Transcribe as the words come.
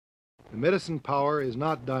The medicine power is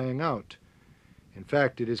not dying out. In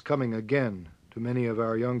fact, it is coming again to many of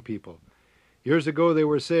our young people. Years ago they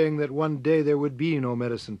were saying that one day there would be no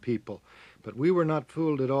medicine people, but we were not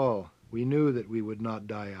fooled at all. We knew that we would not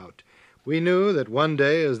die out. We knew that one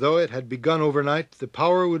day, as though it had begun overnight, the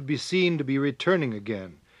power would be seen to be returning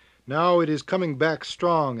again. Now it is coming back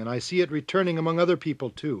strong, and I see it returning among other people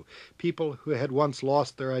too, people who had once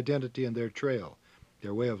lost their identity and their trail,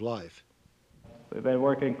 their way of life. We've been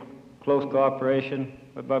working close cooperation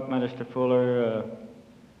with Buckminster Fuller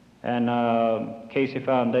and Casey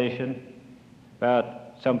Foundation.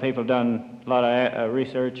 About some people done a lot of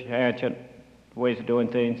research, ancient ways of doing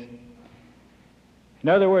things. In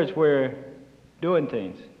other words, we're doing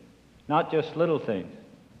things, not just little things.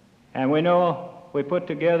 And we know we put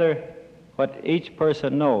together what each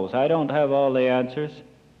person knows. I don't have all the answers.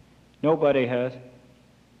 Nobody has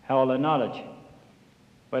all the knowledge.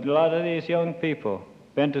 But a lot of these young people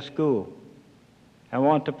been to school and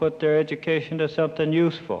want to put their education to something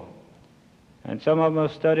useful. And some of them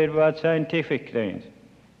have studied about scientific things.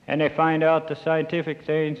 And they find out the scientific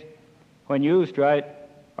things, when used right,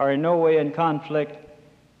 are in no way in conflict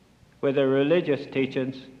with the religious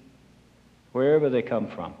teachings wherever they come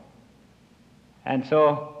from. And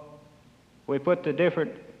so we put the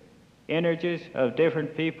different energies of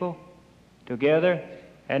different people together,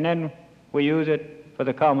 and then we use it for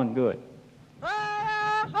the common good.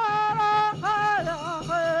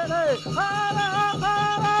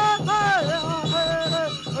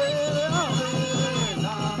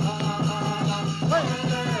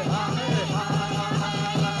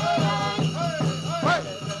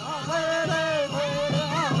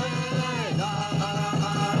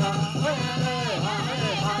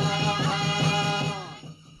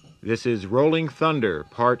 This is Rolling Thunder,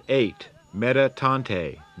 Part 8, Meta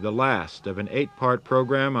Tante, the last of an 8-part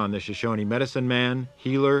program on the Shoshone medicine man,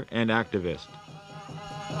 healer, and activist.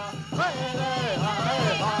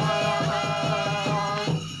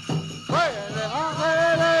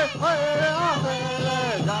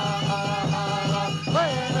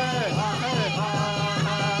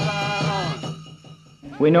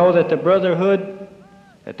 We know that the brotherhood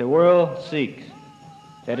that the world seeks,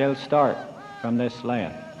 that it'll start from this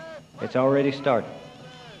land. It's already started.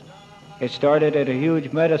 It started at a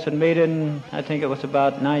huge medicine meeting, I think it was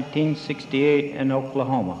about 1968 in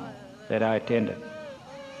Oklahoma that I attended.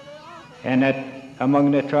 And that among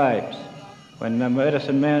the tribes, when the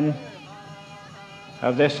medicine men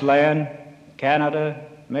of this land, Canada,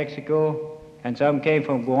 Mexico, and some came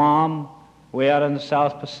from Guam, way out in the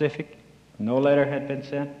South Pacific, no letter had been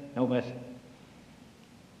sent, no message.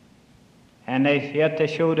 And yet they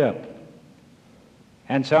showed up.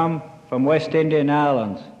 And some from West Indian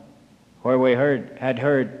Islands, where we had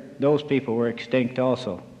heard those people were extinct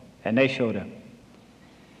also, and they showed up.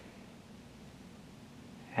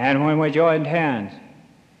 And when we joined hands,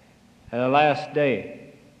 the last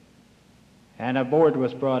day, and a board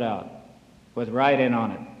was brought out with writing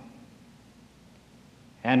on it,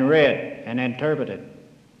 and read and interpreted,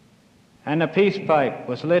 and the peace pipe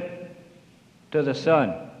was lit to the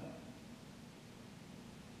sun,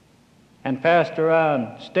 and passed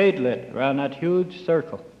around, stayed lit around that huge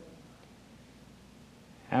circle.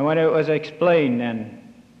 And when it was explained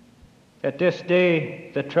then that this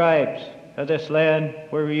day the tribes of this land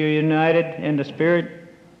were united in the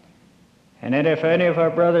spirit, and that if any of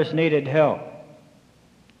our brothers needed help,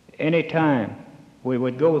 any time we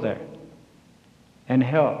would go there and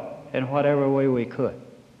help in whatever way we could.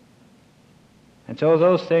 And so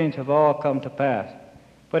those things have all come to pass.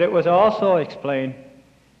 But it was also explained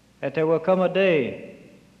that there will come a day,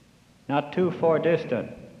 not too far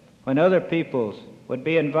distant, when other peoples would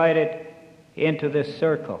be invited into this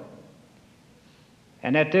circle,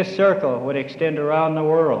 and that this circle would extend around the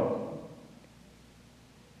world.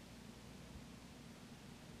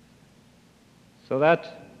 So that's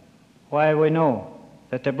why we know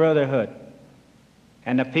that the brotherhood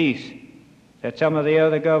and the peace that some of the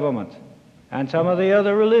other governments and some of the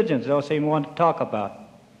other religions don't seem to want to talk about.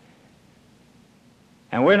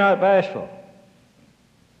 And we're not bashful,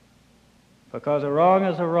 because a wrong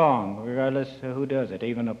is a wrong, regardless of who does it,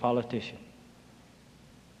 even a politician.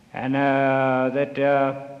 And that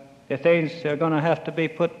the things are going to have to be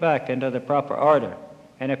put back into the proper order.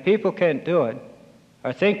 And if people can't do it,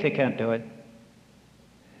 or think they can't do it,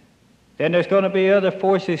 then there's going to be other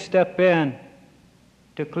forces step in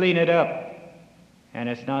to clean it up. And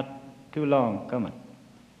it's not too long coming.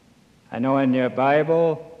 I know in your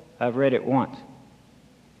Bible, I've read it once,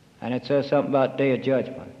 and it says something about day of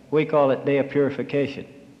judgment. We call it day of purification.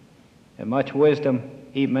 And much wisdom,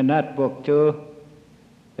 even in that book too,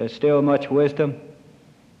 there's still much wisdom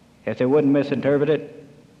if they wouldn't misinterpret it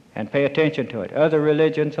and pay attention to it. Other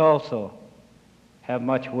religions also have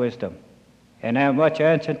much wisdom and have much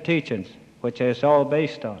ancient teachings, which it's all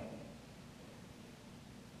based on.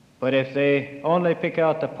 But if they only pick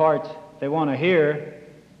out the parts they want to hear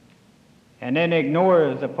and then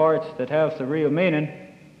ignore the parts that have the real meaning,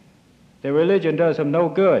 the religion does them no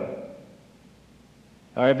good,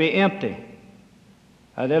 or it'll be empty,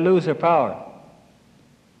 or they'll lose their power,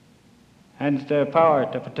 and the power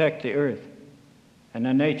to protect the earth and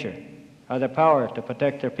the nature, or the power to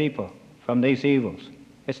protect their people from these evils.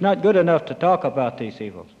 It's not good enough to talk about these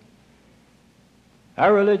evils.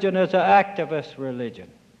 Our religion is an activist religion.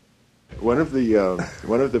 One of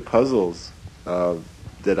the puzzles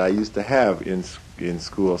that I used to have in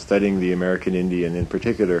school, studying the American Indian in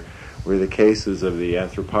particular, were the cases of the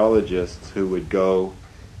anthropologists who would go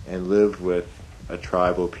and live with a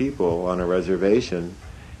tribal people on a reservation,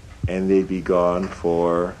 and they'd be gone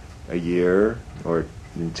for a year or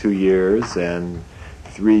 2 years and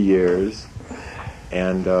 3 years,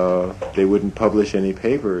 and they wouldn't publish any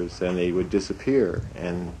papers, and they would disappear,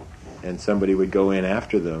 and somebody would go in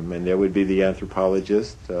after them, and there would be the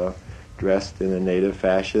anthropologist dressed in a native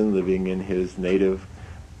fashion, living in his native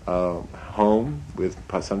home with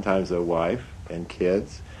sometimes a wife and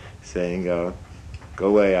kids, saying, "Go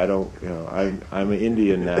away! I don't, I'm an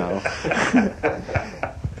Indian now."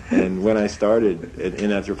 And when I started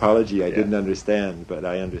in anthropology, I didn't understand, but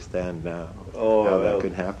I understand now how that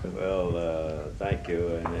could happen. Well, thank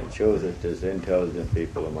you, and it shows that there's intelligent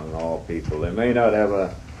people among all people. They may not have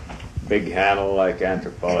a big handle like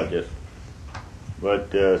anthropologists,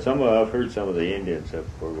 but I've heard some of the Indians up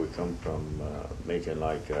where we come from mention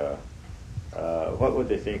like, what would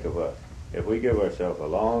they think of us if we give ourselves a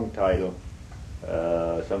long title,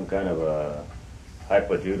 some kind of a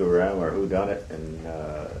hypojudoram or whodunit,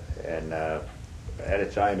 and had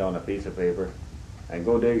it signed on a piece of paper, and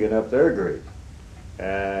go digging up their grave,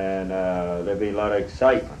 and there'd be a lot of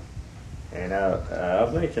excitement. And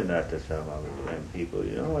I've mentioned that to some of them people,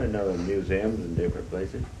 in museums and different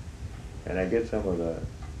places, and I get some of the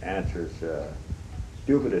answers,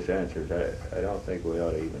 stupidest answers. I don't think we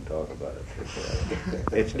ought to even talk about it.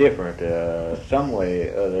 It's different, some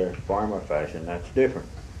way, other form or fashion. That's different.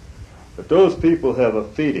 But those people have a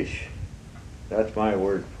fetish. That's my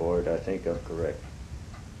word for it. I think I'm correct.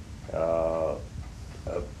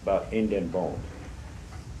 About Indian bones.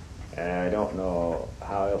 And I don't know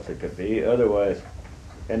how else it could be. Otherwise,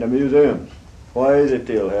 in the museums, why is it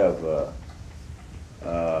they'll have,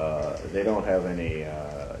 they don't have any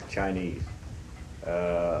Chinese,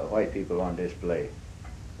 white people on display,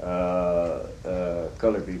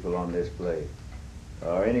 colored people on display,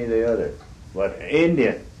 or any of the others. But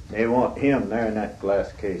Indian, they want him there in that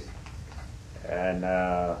glass case. And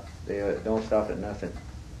they don't stop at nothing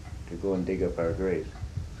to go and dig up our graves.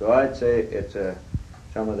 So I'd say it's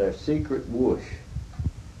some of their secret whoosh,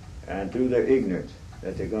 and through their ignorance,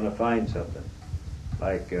 that they're going to find something.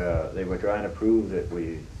 Like they were trying to prove that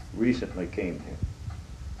we recently came here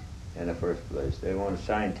in the first place. They want to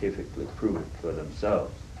scientifically prove it for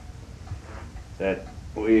themselves. That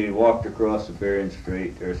we walked across the Bering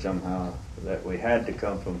Strait, or somehow that we had to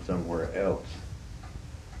come from somewhere else.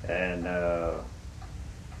 And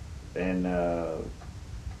in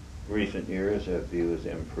recent years, that view has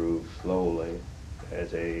improved slowly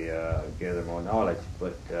as they gather more knowledge.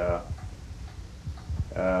 But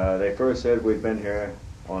they first said we'd been here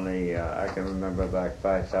only, I can remember back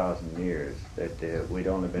 5,000 years, that we'd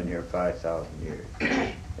only been here 5,000 years.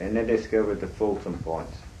 And they discovered the Fulton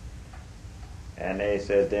points. And they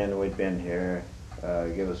said then we'd been here,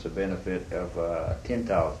 give us the benefit of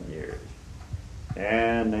 10,000 years.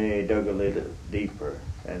 And they dug a little deeper,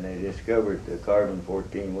 and they discovered the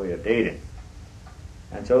carbon-14 way of dating.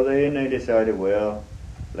 And so they decided, well,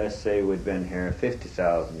 let's say we'd been here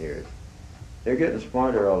 50,000 years. They're getting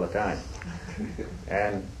smarter all the time.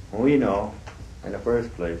 And we know, in the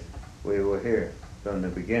first place, we were here from the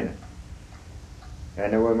beginning.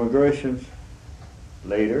 And there were migrations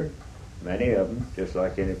later, many of them, just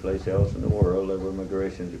like any place else in the world. There were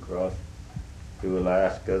migrations across to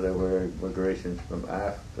Alaska. There were migrations from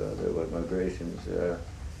Africa. There were migrations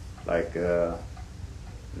like the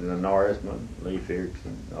Norsemen, leaf ears,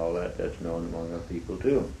 and all that. That's known among our people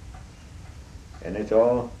too. And it's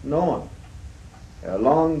all known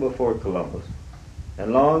long before Columbus,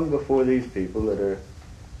 and long before these people that are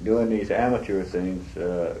doing these amateur things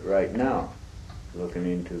right now, looking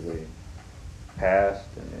into the past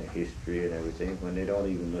and the history and everything, when they don't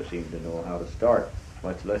even seem to know how to start,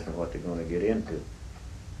 much less than what they're going to get into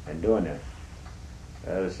and doing that.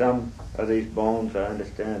 Some of these bones, I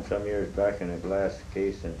understand, some years back in a glass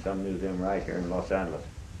case in some museum right here in Los Angeles.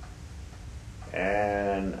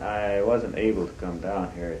 And I wasn't able to come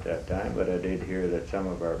down here at that time, but I did hear that some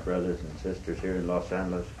of our brothers and sisters here in Los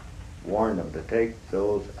Angeles warned them to take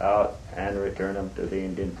those out and return them to the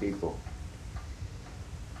Indian people.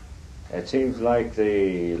 It seems like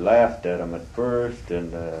they laughed at them at first,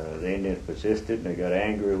 and the Indians persisted, and they got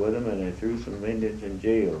angry with them, and they threw some Indians in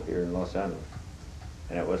jail here in Los Angeles.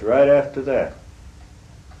 And it was right after that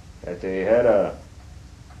they had a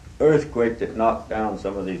earthquake that knocked down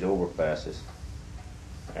some of these overpasses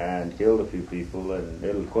and killed a few people, and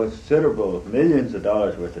it was considerable, millions of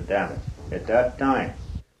dollars worth of damage at that time.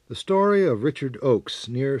 The story of Richard Oakes'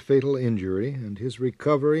 near-fatal injury and his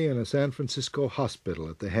recovery in a San Francisco hospital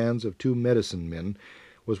at the hands of two medicine men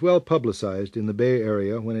was well publicized in the Bay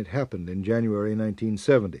Area when it happened in January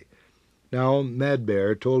 1970. Now, Mad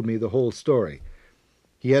Bear told me the whole story.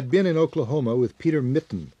 He had been in Oklahoma with Peter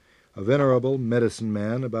Mitten, a venerable medicine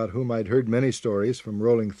man about whom I'd heard many stories from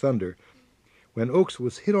Rolling Thunder, when Oakes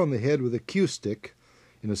was hit on the head with a cue stick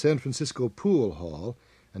in a San Francisco pool hall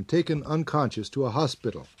and taken unconscious to a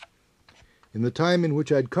hospital. In the time in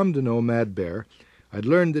which I'd come to know Mad Bear, I'd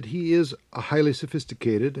learned that he is a highly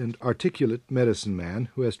sophisticated and articulate medicine man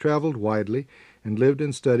who has traveled widely and lived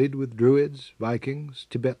and studied with Druids, Vikings,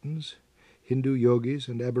 Tibetans, Hindu yogis,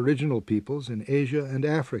 and Aboriginal peoples in Asia and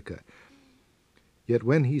Africa. Yet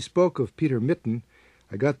when he spoke of Peter Mitten,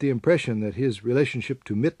 I got the impression that his relationship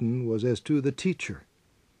to Mitten was as to the teacher.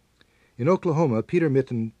 In Oklahoma, Peter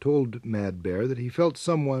Mitten told Mad Bear that he felt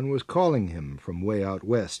someone was calling him from way out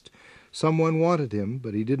west. Someone wanted him,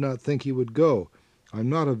 but he did not think he would go. "I'm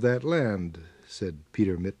not of that land," said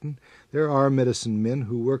Peter Mitten. "There are medicine men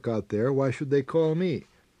who work out there. Why should they call me?"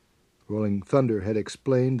 Rolling Thunder had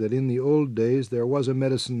explained that in the old days there was a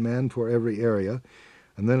medicine man for every area,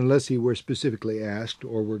 and then unless he were specifically asked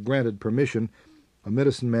or were granted permission, a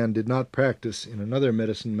medicine man did not practice in another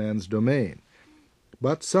medicine man's domain.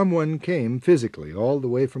 But someone came physically all the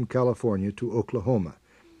way from California to Oklahoma.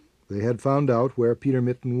 They had found out where Peter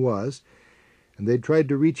Mitten was, and they'd tried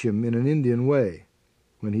to reach him in an Indian way.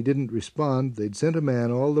 When he didn't respond, they'd sent a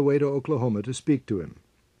man all the way to Oklahoma to speak to him.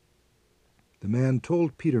 The man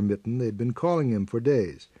told Peter Mitten they'd been calling him for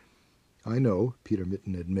days. "I know," Peter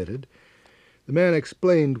Mitten admitted. The man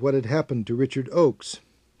explained what had happened to Richard Oakes.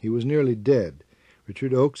 He was nearly dead.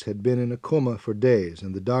 Richard Oakes had been in a coma for days,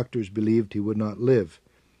 and the doctors believed he would not live.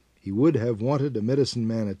 He would have wanted a medicine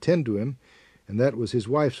man attend to him, and that was his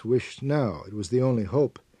wife's wish now. It was the only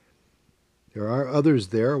hope. "There are others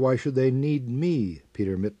there. Why should they need me?"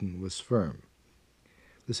 Peter Mitten was firm.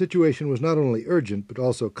 The situation was not only urgent, but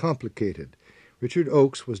also complicated. Richard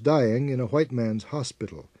Oakes was dying in a white man's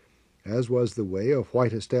hospital. As was the way of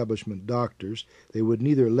white establishment doctors, they would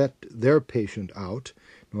neither let their patient out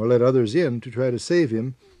nor let others in to try to save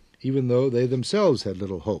him, even though they themselves had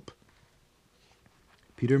little hope.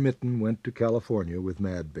 Peter Mitten went to California with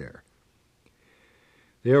Mad Bear.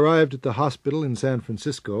 They arrived at the hospital in San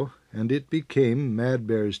Francisco, and it became Mad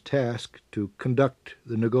Bear's task to conduct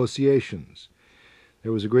the negotiations.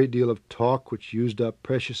 There was a great deal of talk which used up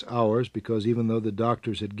precious hours because even though the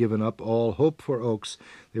doctors had given up all hope for Oakes,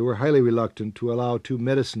 they were highly reluctant to allow two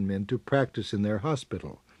medicine men to practice in their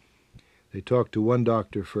hospital. They talked to one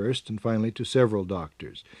doctor first and finally to several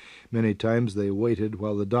doctors. Many times they waited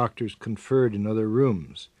while the doctors conferred in other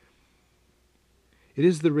rooms. "It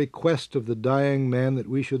is the request of the dying man that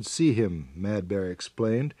we should see him," Mad Bear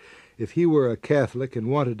explained. "If he were a Catholic and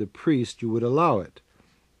wanted a priest, you would allow it.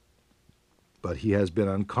 But he has been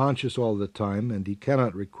unconscious all the time, and he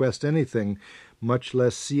cannot request anything, much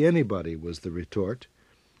less see anybody," was the retort.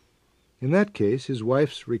 "In that case, his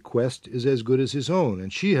wife's request is as good as his own,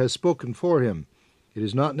 and she has spoken for him. It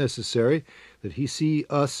is not necessary that he see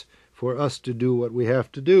us for us to do what we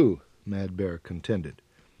have to do," Mad Bear contended.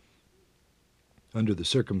 Under the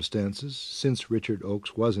circumstances, since Richard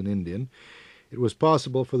Oakes was an Indian, it was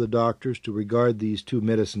possible for the doctors to regard these two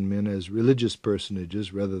medicine men as religious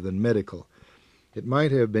personages rather than medical. It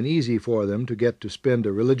might have been easy for them to get to spend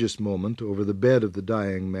a religious moment over the bed of the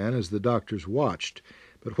dying man as the doctors watched,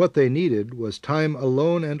 but what they needed was time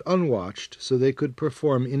alone and unwatched so they could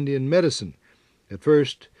perform Indian medicine. At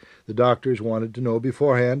first, the doctors wanted to know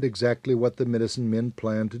beforehand exactly what the medicine men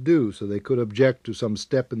planned to do so they could object to some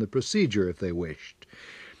step in the procedure if they wished.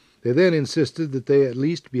 They then insisted that they at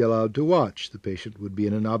least be allowed to watch. The patient would be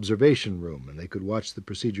in an observation room, and they could watch the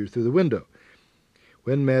procedure through the window.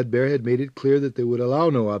 When Mad Bear had made it clear that they would allow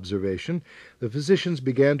no observation, the physicians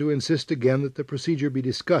began to insist again that the procedure be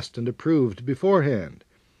discussed and approved beforehand.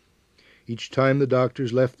 Each time the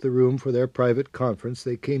doctors left the room for their private conference,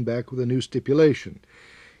 they came back with a new stipulation.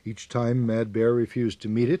 Each time Mad Bear refused to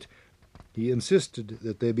meet it, he insisted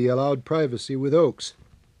that they be allowed privacy with Oakes,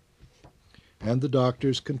 and the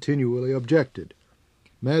doctors continually objected.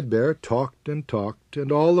 Mad Bear talked,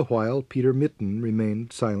 and all the while Peter Mitten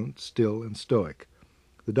remained silent, still, and stoic.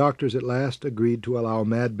 The doctors at last agreed to allow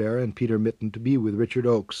Mad Bear and Peter Mitten to be with Richard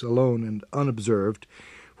Oakes, alone and unobserved,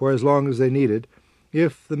 for as long as they needed,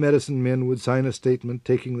 if the medicine men would sign a statement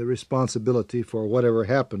taking the responsibility for whatever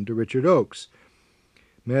happened to Richard Oakes.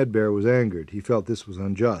 Mad Bear was angered. He felt this was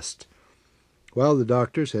unjust. While the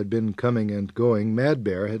doctors had been coming and going, Mad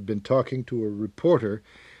Bear had been talking to a reporter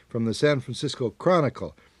from the San Francisco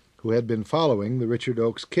Chronicle who had been following the Richard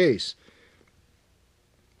Oakes case.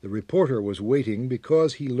 The reporter was waiting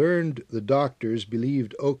because he learned the doctors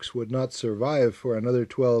believed Oakes would not survive for another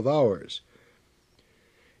 12 hours.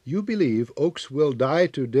 "You believe Oakes will die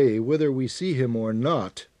today whether we see him or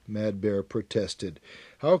not," Mad Bear protested.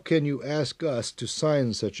 "How can you ask us to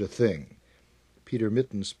sign such a thing?" Peter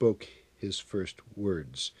Mitten spoke his first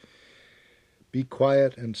words. "Be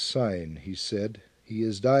quiet and sign," he said. "He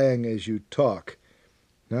is dying as you talk.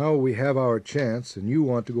 Now we have our chance, and you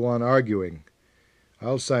want to go on arguing.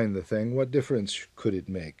 I'll sign the thing. What difference could it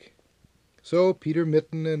make?" So Peter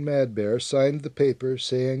Mitten and Mad Bear signed the paper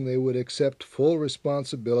saying they would accept full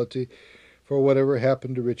responsibility for whatever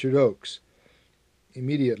happened to Richard Oakes.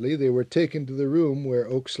 Immediately they were taken to the room where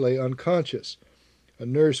Oakes lay unconscious. A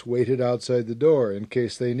nurse waited outside the door in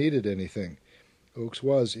case they needed anything. Oakes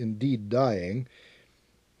was indeed dying.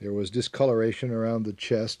 There was discoloration around the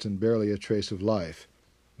chest and barely a trace of life.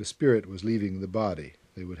 The spirit was leaving the body.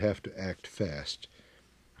 They would have to act fast.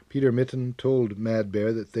 Peter Mitten told Mad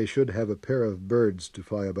Bear that they should have a pair of birds to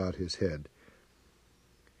fly about his head.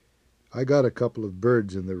 "I got a couple of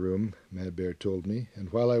birds in the room," Mad Bear told me, and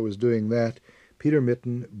while I was doing that, Peter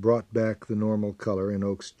Mitten brought back the normal color in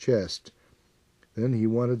Oakes' chest. Then he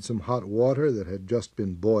wanted some hot water that had just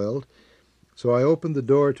been boiled, so I opened the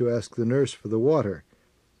door to ask the nurse for the water.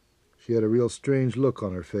 She had a real strange look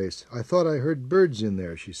on her face. "I thought I heard birds in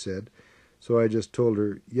there," she said. So I just told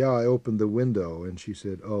her, "Yeah, I opened the window," and she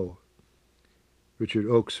said, "Oh." Richard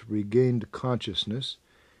Oakes regained consciousness.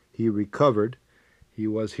 He recovered. He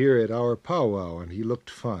was here at our powwow, and he looked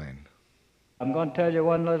fine. I'm going to tell you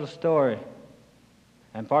one little story,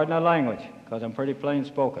 and pardon the language, because I'm pretty plain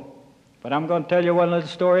spoken. But I'm going to tell you one little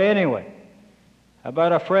story anyway,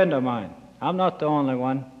 about a friend of mine. I'm not the only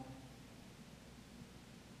one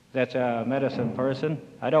that's a medicine person.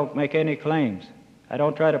 I don't make any claims. I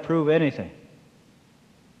don't try to prove anything.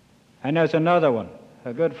 And there's another one,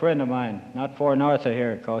 a good friend of mine, not far north of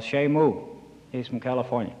here, called Shamu. He's from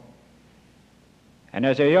California. And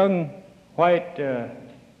there's a young white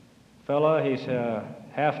fellow, he's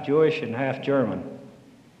half Jewish and half German.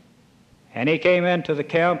 And he came into the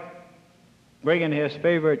camp bringing his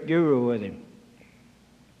favorite guru with him.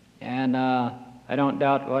 And I don't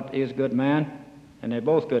doubt what he's a good man, and they're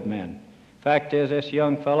both good men. Fact is, this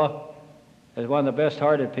young fellow is one of the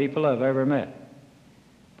best-hearted people I've ever met.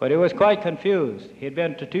 But he was quite confused. He'd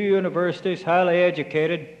been to 2 universities, highly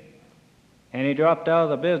educated, and he dropped out of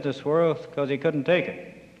the business world because he couldn't take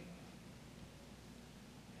it.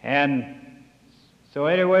 And so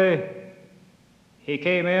anyway, he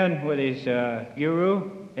came in with his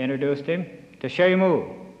guru, introduced him to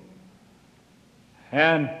Shamu.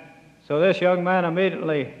 And so this young man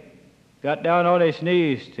immediately got down on his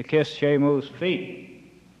knees to kiss Shamu's feet.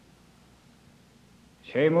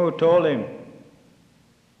 Shamu told him,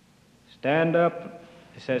 "Stand up."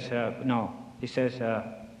 He says,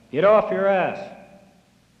 "Get off your ass.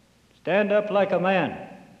 Stand up like a man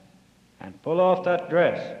and pull off that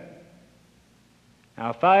dress."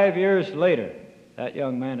 Now, 5 years later, that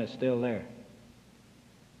young man is still there.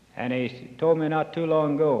 And he told me not too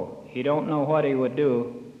long ago, he don't know what he would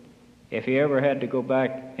do if he ever had to go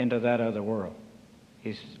back into that other world.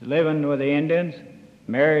 He's living with the Indians,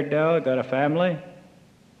 married now, got a family,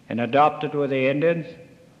 and adopted with the Indians,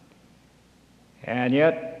 and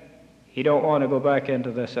yet he don't want to go back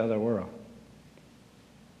into this other world.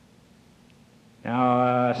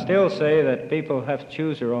 Now, I still say that people have to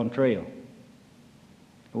choose their own trail.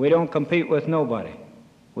 We don't compete with nobody.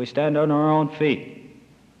 We stand on our own feet.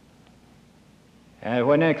 And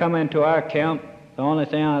when they come into our camp, the only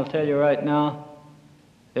thing I'll tell you right now,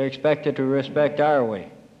 they're expected to respect our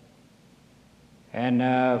way. And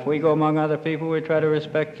if we go among other people, we try to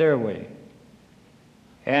respect their way.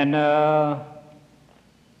 And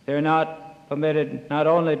they're not permitted, not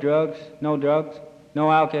only drugs,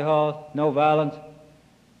 no alcohol, no violence.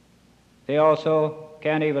 They also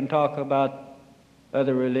can't even talk about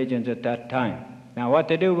other religions at that time. Now, what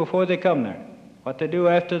they do before they come there, what they do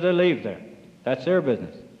after they leave there, that's their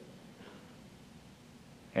business.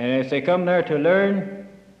 And if they come there to learn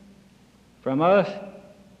from us,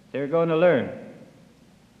 they're going to learn.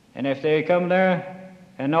 And if they come there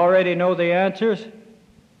and already know the answers,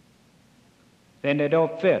 then they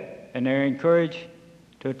don't fit, and they're encouraged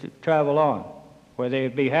to travel on, where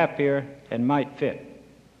they'd be happier and might fit.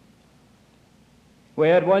 We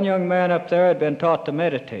had one young man up there had been taught to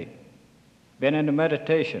meditate, been into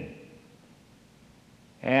meditation.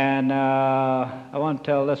 And I want to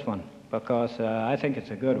tell this one because I think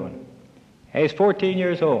it's a good one. He's 14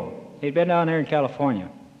 years old. He'd been down here in California.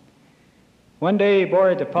 One day he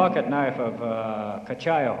borrowed the pocket knife of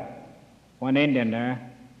Cachayo, one Indian there.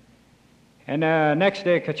 And next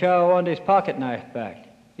day Cachayo wanted his pocket knife back.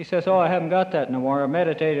 He says, "Oh, I haven't got that no more. I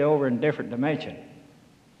meditated over in a different dimension."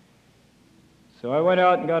 So I went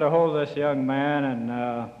out and got a hold of this young man, and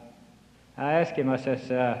I asked him, I says,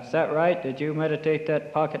 "Is that right? Did you meditate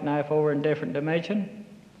that pocket knife over in a different dimension?"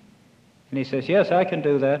 And he says, "Yes, I can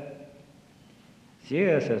do that." "Gee,"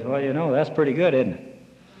 I says, "well, you know, that's pretty good, isn't it?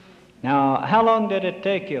 Now, how long did it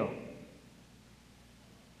take you?"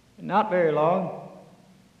 "Not very long."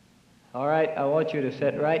 "All right, I want you to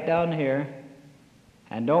sit right down here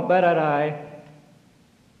and don't bat an eye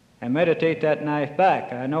and meditate that knife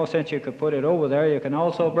back. I know since you could put it over there, you can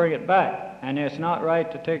also bring it back, and it's not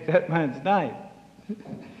right to take that man's knife."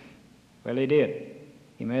 Well, he did.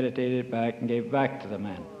 He meditated it back and gave it back to the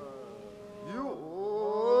man.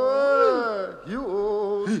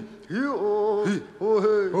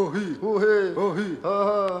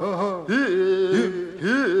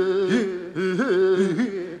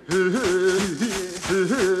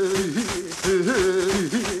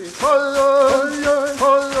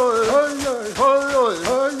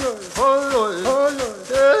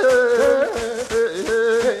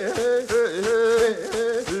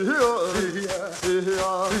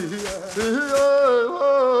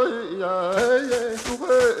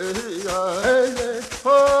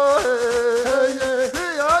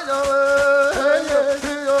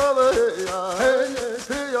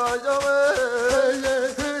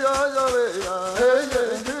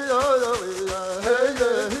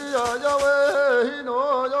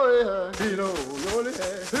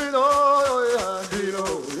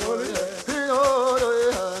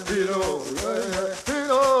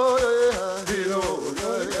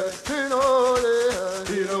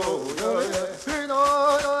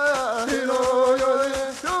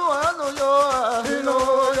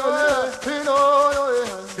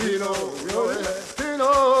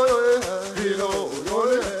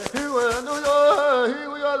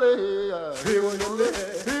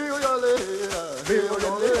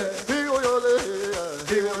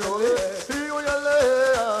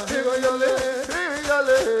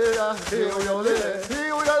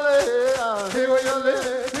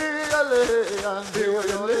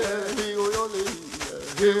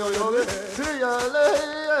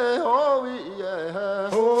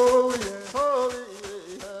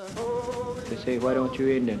 They say, "Why don't you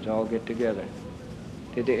Indians all get together?"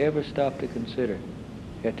 Did they ever stop to consider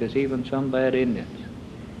that there's even some bad Indians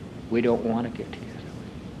we don't want to get together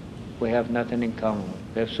with? We have nothing in common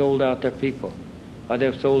with. They've sold out their people, or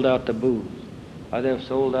they've sold out the booze, or they've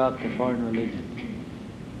sold out the foreign religion.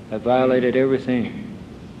 They've violated everything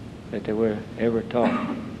that they were ever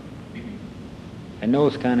taught. And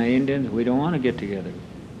those kind of Indians we don't want to get together.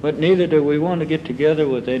 But neither do we want to get together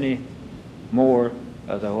with any more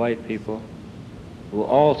of the white people who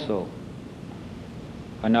also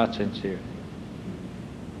are not sincere.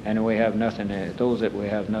 And we have nothing, those that we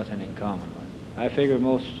have nothing in common with. I figure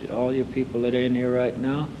most, all you people that are in here right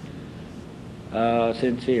now,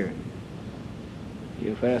 sincere.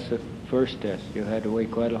 You've passed the first test. You had to wait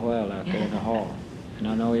quite a while out there in the hall. And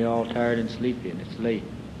I know you're all tired and sleepy and it's late.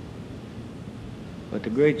 But the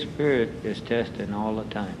Great Spirit is testing all the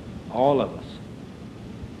time. All of us.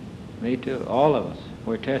 Me too. All of us.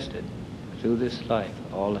 We're tested through this life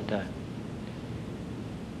all the time.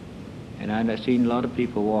 And I've seen a lot of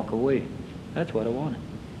people walk away. That's what I wanted.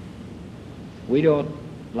 We don't,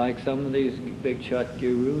 like some of these big shot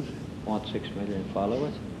gurus, want 6 million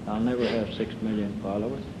followers. I'll never have 6 million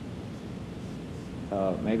followers.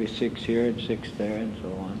 Maybe 6 here and 6 there and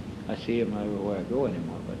so on. I see them everywhere I go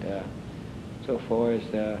anymore. But so far as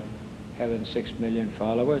having 6 million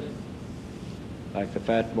followers, like the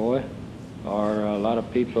Fat Boy, or a lot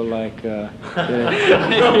of people like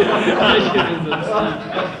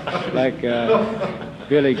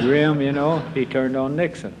Billy Graham, you know, he turned on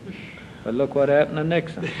Nixon. But look what happened to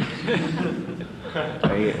Nixon.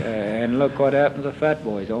 And look what happened to the Fat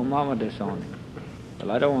Boy. His own mama disowned him.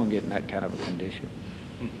 Well, I don't want to get in that kind of a condition.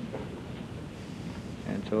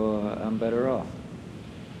 And so I'm better off.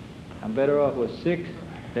 I'm better off with 6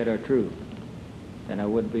 that are true than I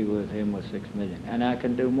would be with him with 6 million. And I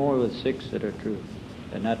can do more with 6 that are true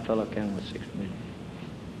than that fellow can with 6 million.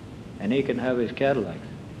 And he can have his Cadillacs.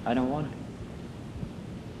 I don't want it.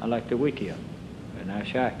 I like the wiki and our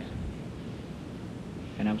shacks.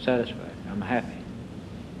 And I'm satisfied. I'm happy.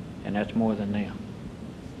 And that's more than them.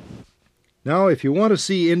 Now, if you want to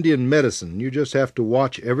see Indian medicine, you just have to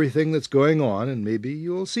watch everything that's going on, and maybe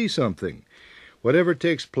you'll see something. Whatever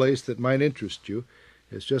takes place that might interest you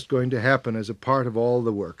is just going to happen as a part of all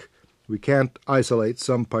the work. We can't isolate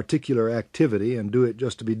some particular activity and do it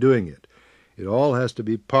just to be doing it. It all has to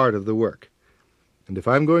be part of the work. And if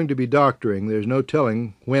I'm going to be doctoring, there's no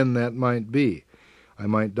telling when that might be. I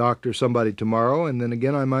might doctor somebody tomorrow, and then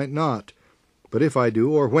again I might not. But if I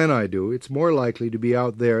do, or when I do, it's more likely to be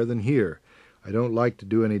out there than here. I don't like to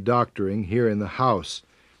do any doctoring here in the house.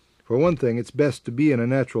 For one thing, it's best to be in a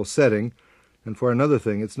natural setting, and for another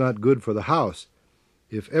thing, it's not good for the house.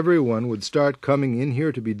 If everyone would start coming in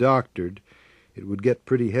here to be doctored, it would get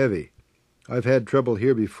pretty heavy. I've had trouble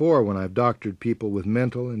here before when I've doctored people with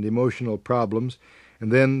mental and emotional problems,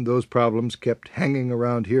 and then those problems kept hanging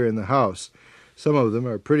around here in the house. Some of them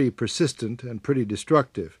are pretty persistent and pretty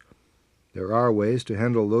destructive. There are ways to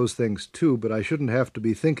handle those things too, but I shouldn't have to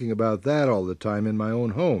be thinking about that all the time in my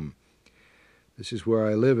own home. This is where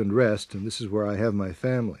I live and rest, and this is where I have my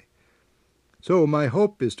family. So my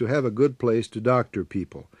hope is to have a good place to doctor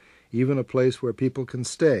people, even a place where people can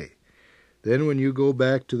stay. Then when you go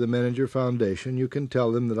back to the Menninger Foundation, you can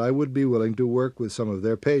tell them that I would be willing to work with some of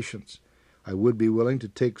their patients. I would be willing to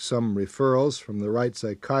take some referrals from the right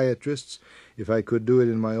psychiatrists if I could do it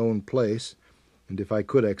in my own place, and if I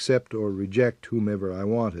could accept or reject whomever I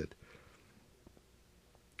wanted.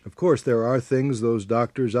 Of course, there are things those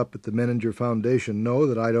doctors up at the Menninger Foundation know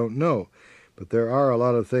that I don't know, but there are a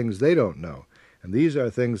lot of things they don't know, and these are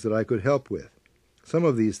things that I could help with. Some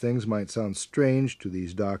of these things might sound strange to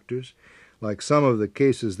these doctors, like some of the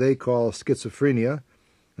cases they call schizophrenia,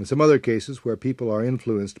 and some other cases where people are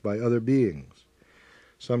influenced by other beings.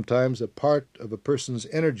 Sometimes a part of a person's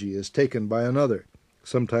energy is taken by another.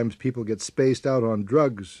 Sometimes people get spaced out on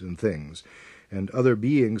drugs and things, and other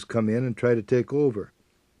beings come in and try to take over.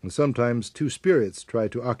 And sometimes 2 spirits try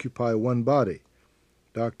to occupy one body.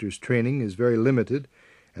 Doctors' training is very limited,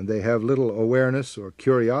 and they have little awareness or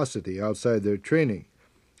curiosity outside their training.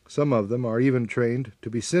 Some of them are even trained to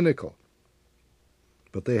be cynical.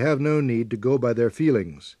 But they have no need to go by their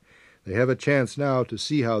feelings. They have a chance now to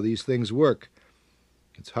see how these things work.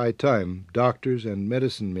 It's high time doctors and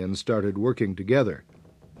medicine men started working together.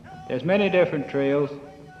 There's many different trails,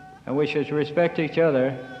 and we should respect each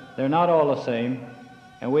other. They're not all the same,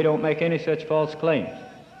 and we don't make any such false claims.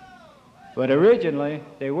 But originally,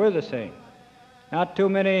 they were the same. Not too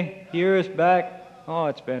many years back,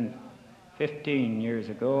 it's been 15 years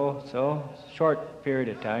ago, so short period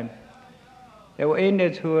of time, there were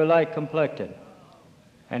Indians who were light complected,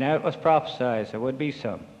 and that was prophesied there would be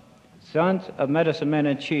some. Sons of medicine men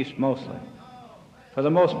and chiefs mostly, for the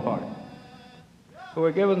most part, who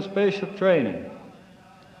were given special training.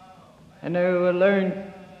 And they would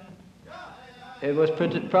learn, it was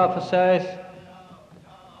prophesied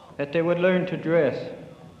that they would learn to dress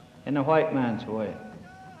in the white man's way.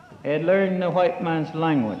 They had learned the white man's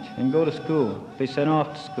language and go to school, be sent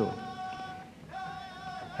off to school.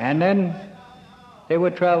 And then they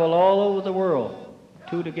would travel all over the world,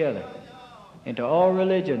 2 together, into all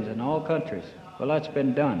religions and all countries. Well, that's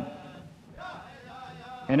been done.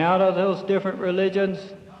 And out of those different religions,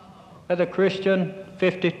 of the Christian,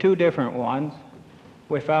 52 different ones,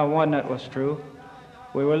 we found one that was true.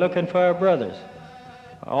 We were looking for our brothers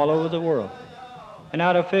all over the world. And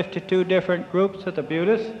out of 52 different groups of the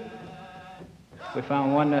Buddhists, we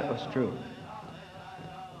found one that was true.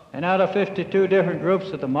 And out of 52 different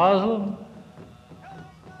groups of the Muslim,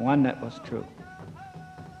 one that was true.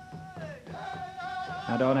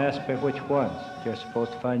 Now don't ask me which ones. You're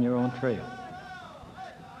supposed to find your own trail.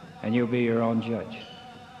 And you'll be your own judge.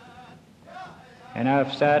 And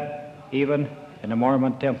I've sat even in the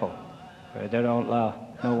Mormon temple, where they don't allow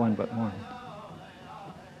no one but Mormons.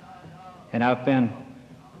 And I've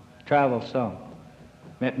traveled some,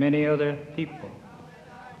 met many other people.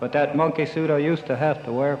 But that monkey suit I used to have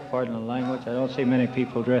to wear, pardon the language, I don't see many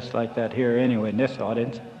people dressed like that here anyway in this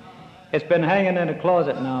audience. It's been hanging in a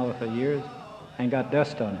closet now for years and got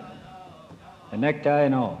dust on it, the necktie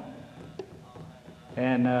and all.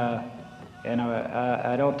 And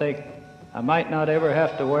I don't think, I might not ever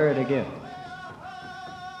have to wear it again.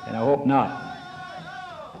 And I hope not.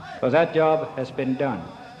 So that job has been done.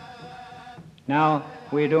 Now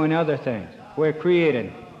we're doing other things. We're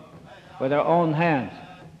creating with our own hands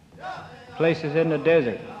places in the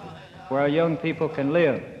desert where our young people can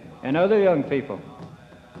live, and other young people,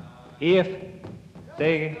 if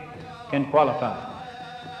they can qualify.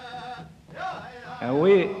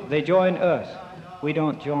 And they join us. We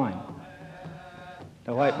don't join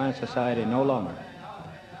the white man's society no longer.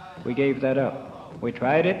 We gave that up. We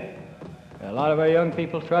tried it. A lot of our young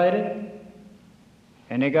people tried it,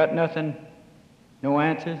 and they got nothing, no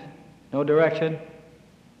answers, no direction,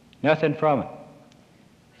 nothing from it.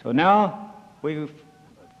 So now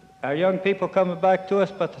our young people coming back to us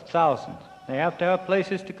by the thousands. They have to have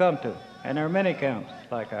places to come to, and there are many camps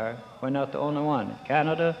like ours. We're not the only one. In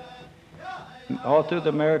Canada, all through the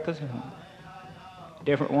Americas,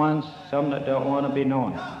 different ones, some that don't want to be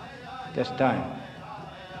known this time.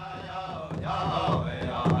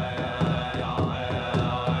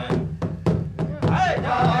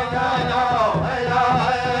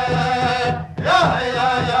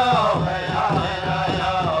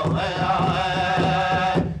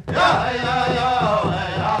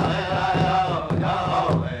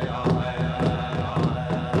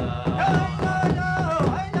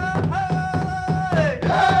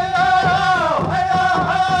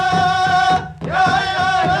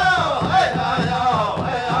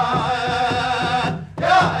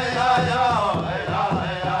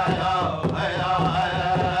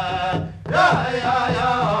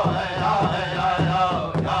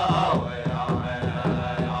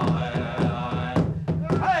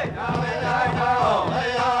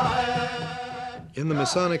 In the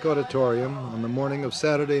Masonic Auditorium on the morning of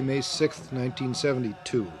Saturday, May 6,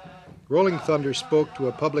 1972, Rolling Thunder spoke to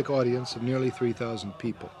a public audience of nearly 3,000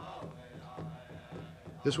 people.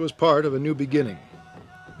 This was part of a new beginning.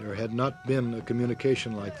 There had not been a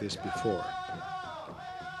communication like this before.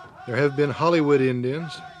 There have been Hollywood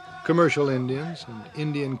Indians, commercial Indians, and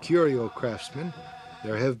Indian curio craftsmen.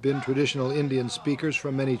 There have been traditional Indian speakers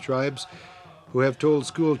from many tribes who have told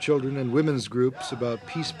school children and women's groups about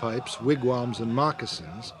peace pipes, wigwams, and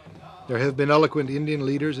moccasins. There have been eloquent Indian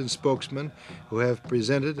leaders and spokesmen who have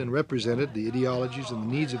presented and represented the ideologies and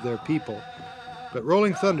the needs of their people. But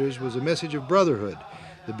Rolling Thunder's was a message of brotherhood,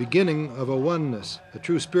 the beginning of a oneness, a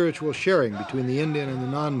true spiritual sharing between the Indian and the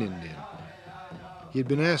non-Indian. He had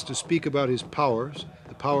been asked to speak about his powers,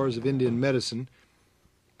 the powers of Indian medicine,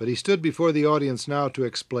 but he stood before the audience now to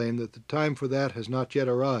explain that the time for that has not yet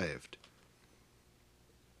arrived.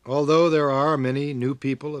 Although there are many new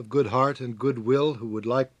people of good heart and good will who would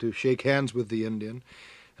like to shake hands with the Indian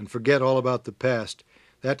and forget all about the past,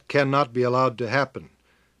 that cannot be allowed to happen,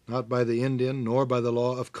 not by the Indian nor by the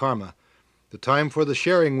law of karma. The time for the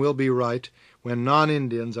sharing will be right when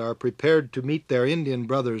non-Indians are prepared to meet their Indian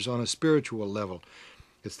brothers on a spiritual level.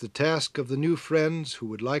 It's the task of the new friends who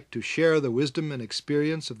would like to share the wisdom and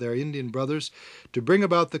experience of their Indian brothers to bring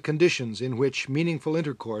about the conditions in which meaningful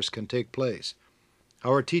intercourse can take place.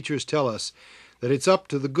 Our teachers tell us that it's up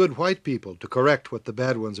to the good white people to correct what the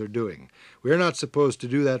bad ones are doing. We're not supposed to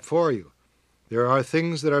do that for you. There are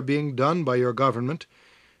things that are being done by your government,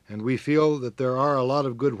 and we feel that there are a lot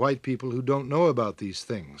of good white people who don't know about these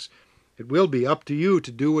things. It will be up to you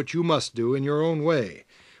to do what you must do in your own way.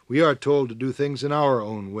 We are told to do things in our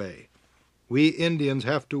own way. We Indians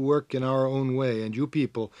have to work in our own way, and you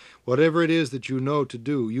people, whatever it is that you know to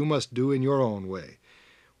do, you must do in your own way.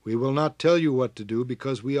 We will not tell you what to do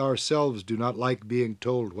because we ourselves do not like being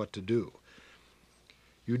told what to do.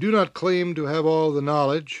 You do not claim to have all the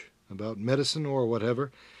knowledge about medicine or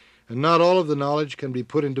whatever, and not all of the knowledge can be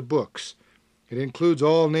put into books. It includes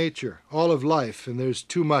all nature, all of life, and there's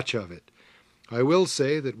too much of it. I will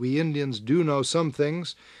say that we Indians do know some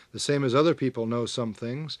things, the same as other people know some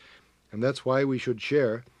things, and that's why we should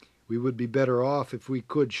share. We would be better off if we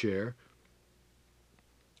could share.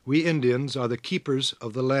 We Indians are the keepers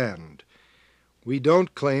of the land. We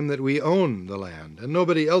don't claim that we own the land, and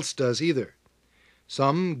nobody else does either.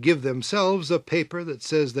 Some give themselves a paper that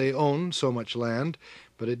says they own so much land,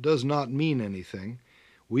 but it does not mean anything.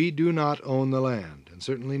 We do not own the land, and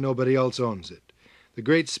certainly nobody else owns it. The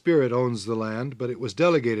Great Spirit owns the land, but it was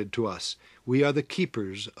delegated to us. We are the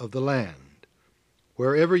keepers of the land.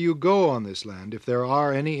 Wherever you go on this land, if there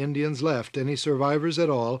are any Indians left, any survivors at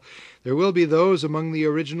all, there will be those among the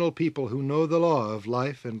original people who know the law of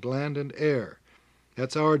life and land and air.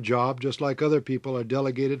 That's our job, just like other people are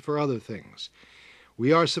delegated for other things.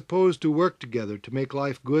 We are supposed to work together to make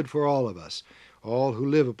life good for all of us, all who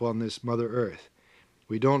live upon this Mother Earth.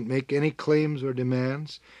 We don't make any claims or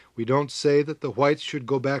demands. We don't say that the whites should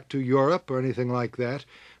go back to Europe or anything like that.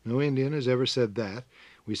 No Indian has ever said that.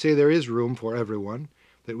 We say there is room for everyone,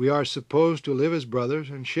 that we are supposed to live as brothers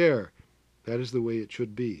and share. That is the way it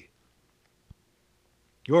should be.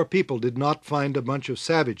 Your people did not find a bunch of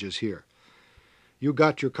savages here. You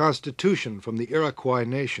got your Constitution from the Iroquois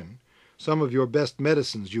nation. Some of your best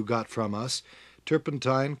medicines you got from us: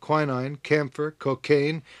 turpentine, quinine, camphor,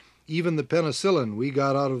 cocaine, even the penicillin we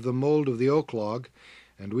got out of the mold of the oak log,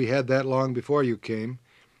 and we had that long before you came.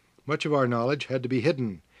 Much of our knowledge had to be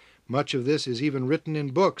hidden. Much of this is even written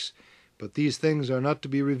in books, but these things are not to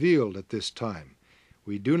be revealed at this time.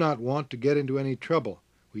 We do not want to get into any trouble.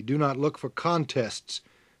 We do not look for contests,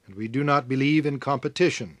 and we do not believe in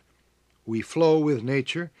competition. We flow with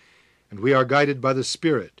nature, and we are guided by the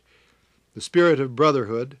Spirit of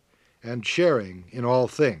brotherhood and sharing in all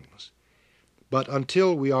things. But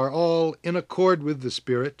until we are all in accord with the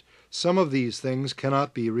Spirit, some of these things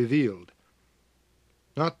cannot be revealed.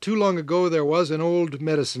 Not too long ago there was an old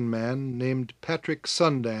medicine man named Patrick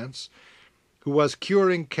Sundance who was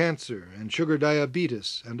curing cancer and sugar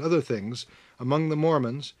diabetes and other things among the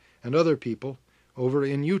Mormons and other people over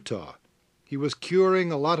in Utah. He was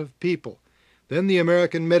curing a lot of people. Then the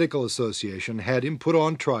American Medical Association had him put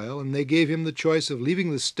on trial, and they gave him the choice of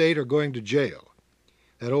leaving the state or going to jail.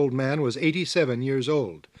 That old man was 87 years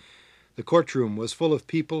old. The courtroom was full of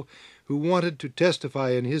people who wanted to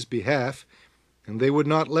testify in his behalf, and they would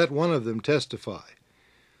not let one of them testify.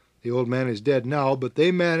 The old man is dead now, but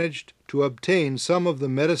they managed to obtain some of the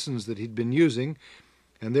medicines that he'd been using,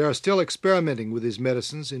 and they are still experimenting with his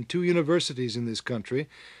medicines in 2 universities in this country,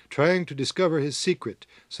 trying to discover his secret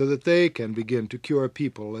so that they can begin to cure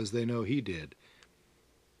people as they know he did.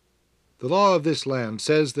 The law of this land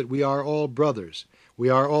says that we are all brothers, we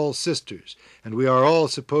are all sisters, and we are all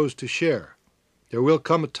supposed to share. There will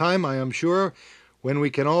come a time, I am sure, when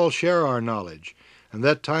we can all share our knowledge, and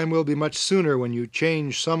that time will be much sooner when you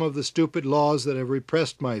change some of the stupid laws that have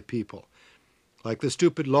repressed my people, like the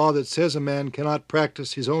stupid law that says a man cannot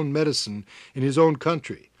practice his own medicine in his own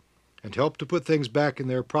country, and help to put things back in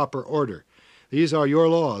their proper order. These are your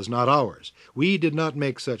laws, not ours. We did not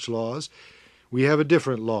make such laws. We have a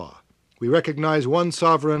different law. We recognize one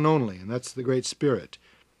sovereign only, and that's the Great Spirit.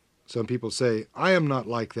 Some people say, I am not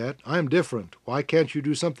like that. I am different. Why can't you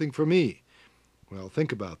do something for me? Well,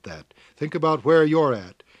 think about that. Think about where you're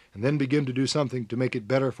at, and then begin to do something to make it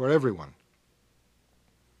better for everyone.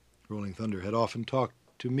 Rolling Thunder had often talked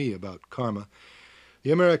to me about karma.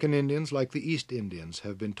 The American Indians, like the East Indians,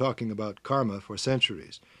 have been talking about karma for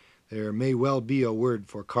centuries. There may well be a word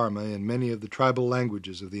for karma in many of the tribal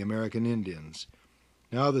languages of the American Indians.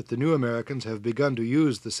 Now that the new Americans have begun to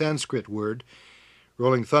use the Sanskrit word,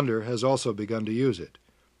 Rolling Thunder has also begun to use it.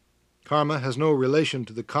 Karma has no relation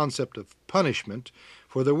to the concept of punishment,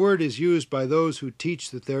 for the word is used by those who teach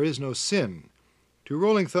that there is no sin. To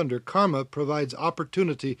Rolling Thunder, karma provides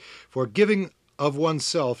opportunity for giving of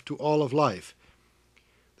oneself to all of life.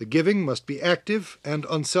 The giving must be active and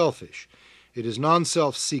unselfish. It is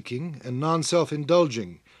non-self-seeking and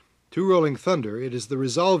non-self-indulging. To Rolling Thunder, it is the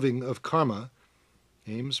resolving of karma,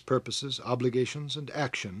 aims, purposes, obligations, and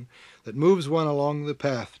action, that moves one along the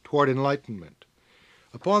path toward enlightenment.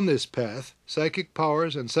 Upon this path, psychic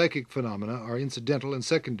powers and psychic phenomena are incidental and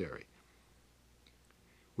secondary.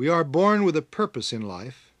 We are born with a purpose in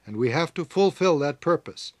life, and we have to fulfill that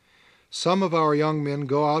purpose. Some of our young men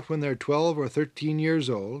go out when they're 12 or 13 years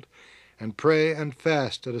old and pray and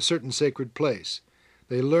fast at a certain sacred place.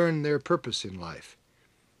 They learn their purpose in life.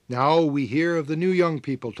 Now we hear of the new young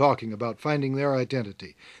people talking about finding their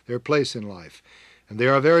identity, their place in life, and they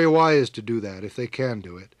are very wise to do that if they can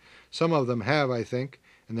do it. Some of them have, I think,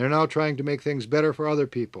 and they're now trying to make things better for other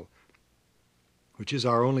people, which is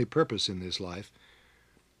our only purpose in this life,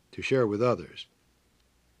 to share with others.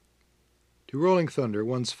 To Rolling Thunder,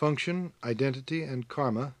 one's function, identity, and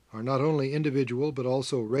karma are not only individual but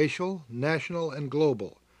also racial, national, and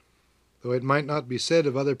global. Though it might not be said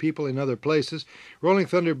of other people in other places, Rolling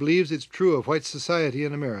Thunder believes it's true of white society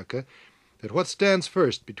in America that what stands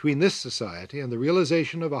first between this society and the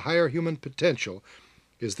realization of a higher human potential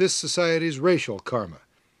is this society's racial karma.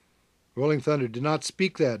 Rolling Thunder did not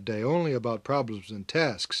speak that day only about problems and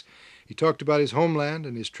tasks. He talked about his homeland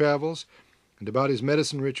and his travels, and about his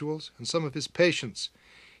medicine rituals and some of his patients.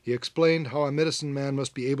 He explained how a medicine man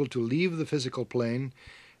must be able to leave the physical plane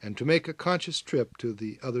and to make a conscious trip to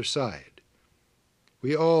the other side.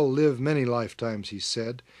 We all live many lifetimes, he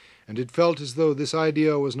said, and it felt as though this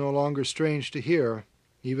idea was no longer strange to hear,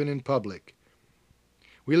 even in public.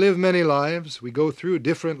 We live many lives, we go through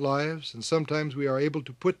different lives, and sometimes we are able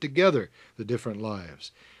to put together the different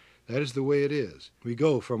lives. That is the way it is. We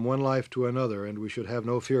go from one life to another, and we should have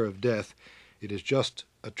no fear of death. It is just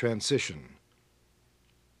a transition.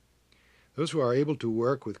 Those who are able to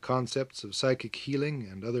work with concepts of psychic healing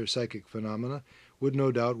and other psychic phenomena would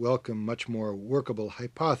no doubt welcome much more workable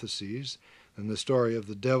hypotheses than the story of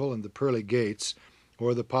the devil and the pearly gates,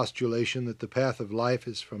 or the postulation that the path of life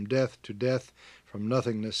is from death to death, from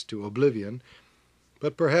nothingness to oblivion.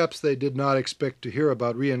 But perhaps they did not expect to hear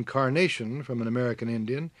about reincarnation from an American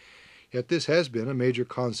Indian, yet this has been a major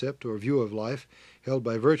concept or view of life held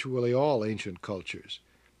by virtually all ancient cultures.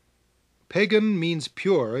 Pagan means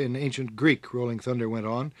pure in ancient Greek, Rolling Thunder went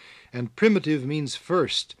on, and primitive means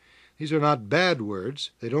first. These are not bad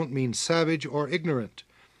words. They don't mean savage or ignorant.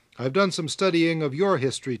 I've done some studying of your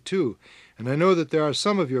history, too, and I know that there are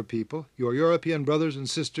some of your people, your European brothers and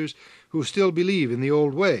sisters, who still believe in the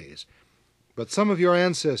old ways. But some of your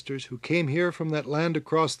ancestors who came here from that land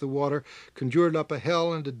across the water conjured up a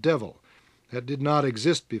hell and a devil. That did not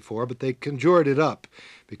exist before, but they conjured it up,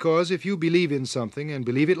 because if you believe in something and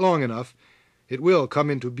believe it long enough, it will come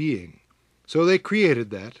into being. So they created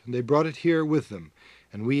that, and they brought it here with them,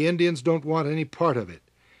 and we Indians don't want any part of it.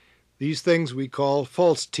 These things we call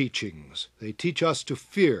false teachings. They teach us to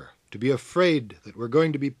fear, to be afraid that we're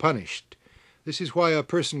going to be punished. This is why a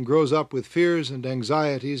person grows up with fears and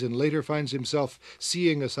anxieties and later finds himself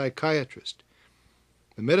seeing a psychiatrist.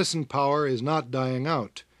 The medicine power is not dying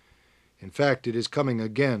out. In fact, it is coming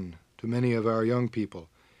again to many of our young people.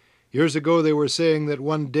 Years ago they were saying that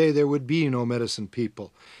one day there would be no medicine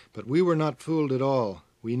people, but we were not fooled at all.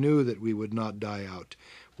 We knew that we would not die out.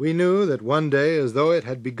 We knew that one day, as though it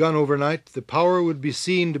had begun overnight, the power would be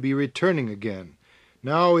seen to be returning again.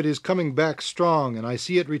 Now it is coming back strong, and I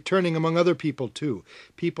see it returning among other people too,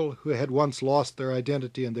 people who had once lost their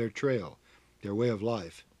identity and their trail, their way of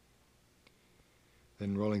life.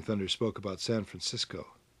 Then Rolling Thunder spoke about San Francisco.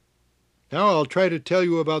 Now I'll try to tell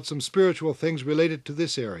you about some spiritual things related to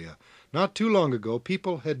this area. Not too long ago,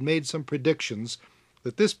 people had made some predictions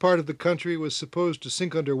that this part of the country was supposed to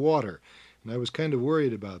sink under water, and I was kind of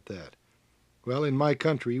worried about that. Well, in my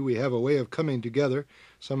country, we have a way of coming together,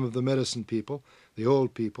 some of the medicine people, the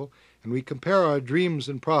old people, and we compare our dreams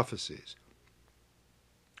and prophecies.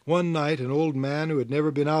 One night, an old man who had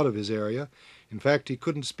never been out of his area, in fact, he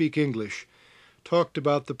couldn't speak English, talked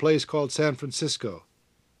about the place called San Francisco.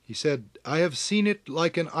 He said, "I have seen it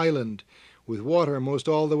like an island, with water most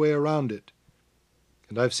all the way around it.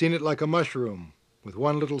 And I've seen it like a mushroom, with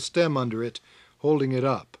one little stem under it, holding it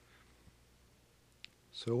up."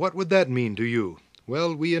 So what would that mean to you?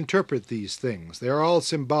 Well, we interpret these things. They are all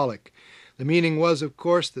symbolic. The meaning was, of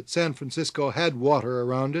course, that San Francisco had water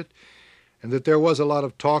around it, and that there was a lot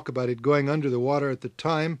of talk about it going under the water at the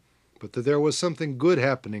time, but that there was something good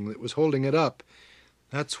happening that was holding it up.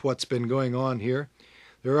 That's what's been going on here.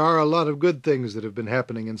 There are a lot of good things that have been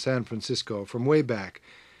happening in San Francisco from way back.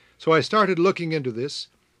 So I started looking into this,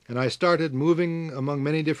 and I started moving among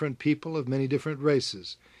many different people of many different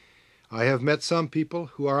races. I have met some people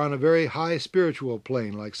who are on a very high spiritual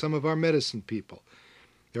plane, like some of our medicine people.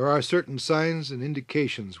 There are certain signs and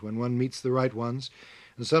indications when one meets the right ones,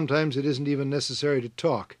 and sometimes it isn't even necessary to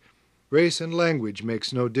talk. Race and language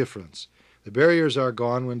makes no difference. The barriers are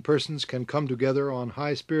gone when persons can come together on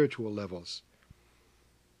high spiritual levels.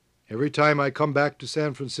 Every time I come back to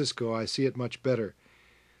San Francisco, I see it much better.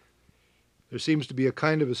 There seems to be a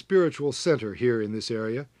kind of a spiritual center here in this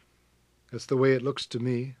area. That's the way it looks to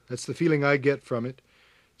me. That's the feeling I get from it.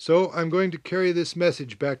 So I'm going to carry this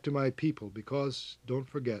message back to my people because, don't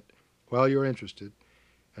forget, while you're interested,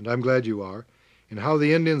 and I'm glad you are, in how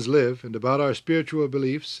the Indians live and about our spiritual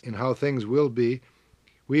beliefs in how things will be,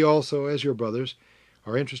 we also, as your brothers,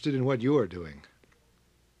 are interested in what you are doing.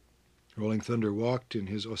 Rolling Thunder walked in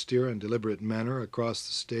his austere and deliberate manner across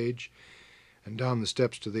the stage and down the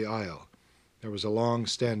steps to the aisle. There was a long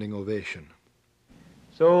standing ovation.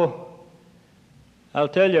 So, I'll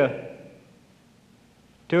tell you,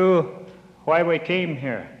 why we came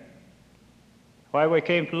here, why we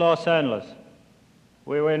came to Los Angeles.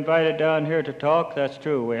 We were invited down here to talk, that's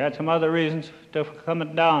true. We had some other reasons for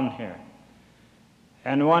coming down here.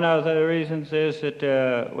 And one of the reasons is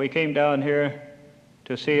that we came down here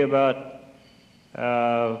to see about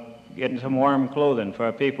getting some warm clothing for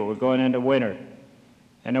our people. We're going into winter.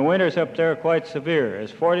 And the winters up there are quite severe.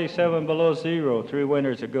 It's 47 below zero 3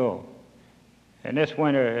 winters ago. And this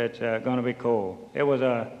winter it's going to be cold.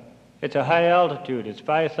 It's a high altitude. It's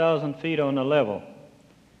 5,000 feet on the level.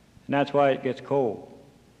 And that's why it gets cold.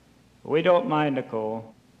 We don't mind the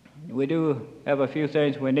cold. We do have a few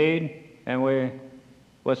things we need, and we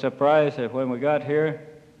were surprised that when we got here,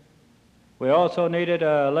 we also needed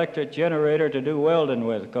an electric generator to do welding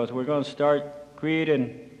with, because we're going to start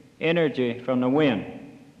creating energy from the wind,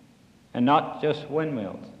 and not just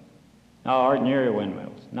windmills, not ordinary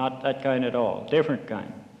windmills. not that kind at all, different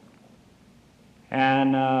kind.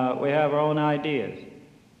 And we have our own ideas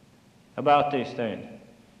about these things,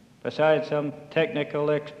 besides some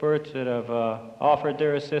technical experts that have offered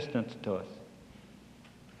their assistance to us.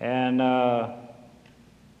 And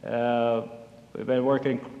we've been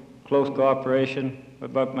working close cooperation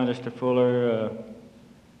with Buckminster Fuller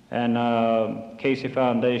and Casey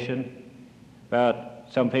Foundation.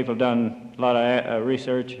 About some people done a lot of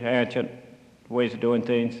research, ancient ways of doing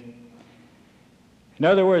things. In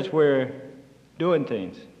other words, we're doing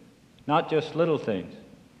things, not just little things.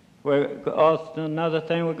 Another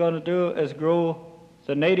thing we're going to do is grow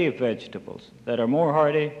the native vegetables that are more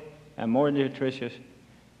hardy and more nutritious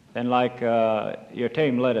than like your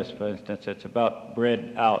tame lettuce, for instance. It's about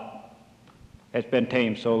bred out. It's been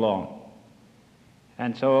tamed so long.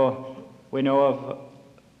 And so we know of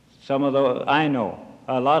some of those, I know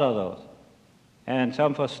a lot of those, and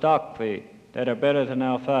some for stock feed that are better than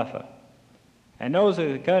alfalfa. And those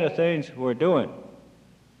are the kind of things we're doing.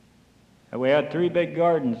 And we had 3 big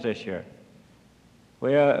gardens this year.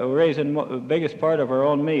 We are raising the biggest part of our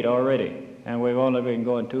own meat already, and we've only been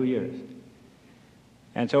going 2 years.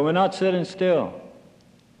 And so we're not sitting still.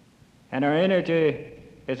 And our energy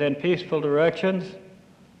is in peaceful directions,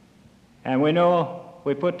 and we know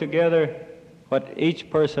we put together what each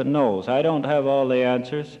person knows. I don't have all the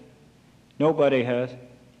answers. Nobody has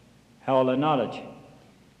all the knowledge.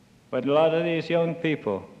 But a lot of these young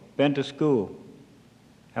people been to school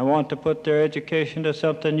and want to put their education to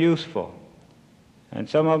something useful. And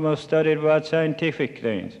some of them have studied about scientific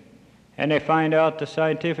things. And they find out the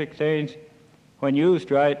scientific things, when used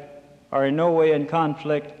right, are in no way in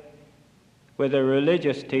conflict with the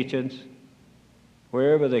religious teachings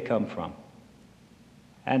wherever they come from.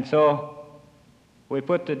 And so we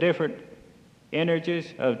put the different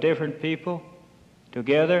energies of different people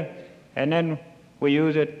together, and then we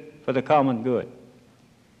use it for the common good.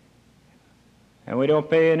 And we don't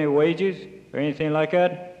pay any wages or anything like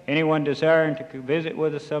that. Anyone desiring to visit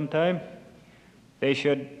with us sometime, they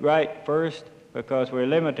should write first, because we're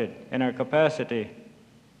limited in our capacity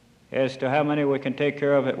as to how many we can take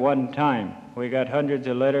care of at one time. We got hundreds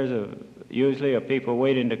of letters usually of people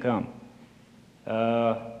waiting to come.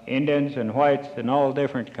 Indians and whites and all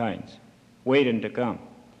different kinds waiting to come.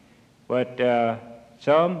 But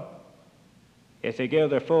some, if they give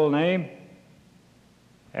their full name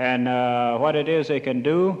and what it is they can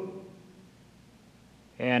do,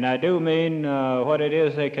 and I do mean what it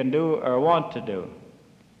is they can do or want to do.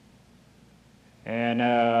 And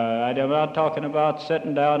I'm not talking about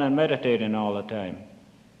sitting down and meditating all the time.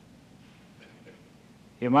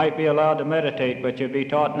 You might be allowed to meditate, but you'd be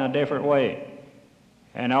taught in a different way,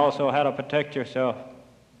 and also how to protect yourself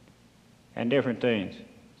and different things,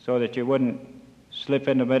 so that you wouldn't slip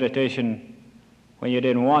into meditation when you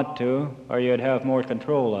didn't want to, or you'd have more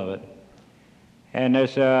control of it. And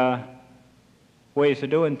there's ways of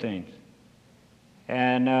doing things.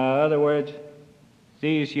 And in other words,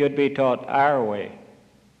 these you'd be taught our way.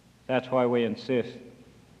 That's why we insist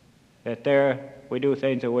that there we do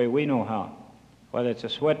things the way we know how. Whether it's a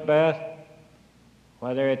sweat bath,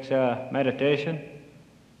 whether it's meditation,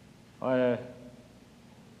 or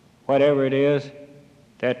whatever it is,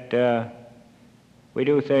 that we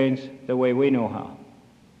do things the way we know how.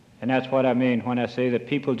 And that's what I mean when I say that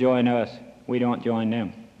people join us, we don't join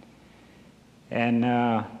them. And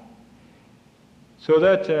so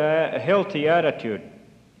that's a healthy attitude.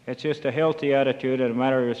 It's just a healthy attitude and a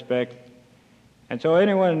matter of respect. And so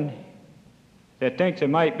anyone that thinks they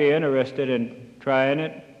might be interested in trying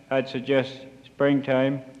it, I'd suggest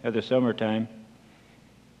springtime or the summertime,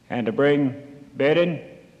 and to bring bedding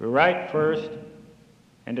right first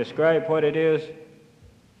and describe what it is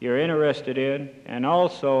you're interested in, and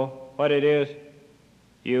also what it is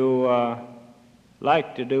you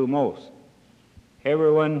like to do most.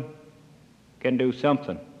 Everyone can do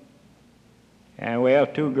something. And we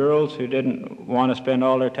have 2 girls who didn't want to spend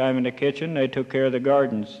all their time in the kitchen. They took care of the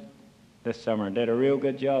gardens this summer and did a real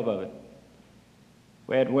good job of it.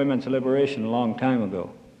 We had women's liberation a long time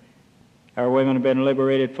ago. Our women have been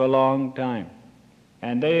liberated for a long time.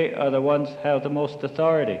 And they are the ones who have the most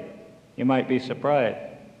authority. You might be surprised.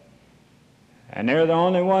 And they're the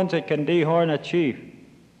only ones that can dehorn a chief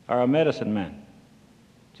or a medicine man,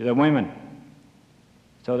 to the women.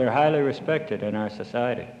 So they're highly respected in our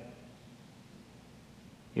society.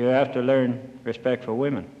 You have to learn respect for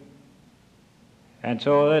women. And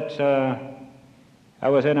so that's, I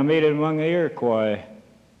was in a meeting among the Iroquois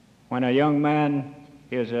when a young man,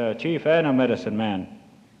 he was a chief and a medicine man,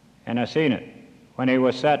 and I seen it when he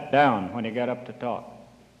was sat down, when he got up to talk,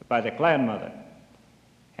 by the clan mother.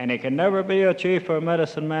 and he can never be a chief or a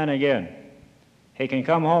medicine man again. He can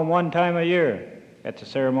come home one time a year at the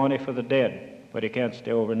ceremony for the dead, but he can't stay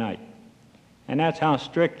overnight. And that's how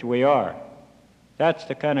strict we are. That's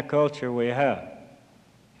the kind of culture we have.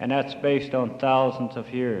 And that's based on thousands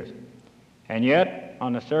of years. And yet,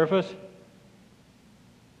 on the surface,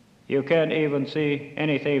 you can't even see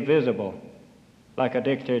anything visible like a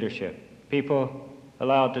dictatorship. People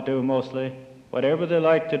allowed to do mostly whatever they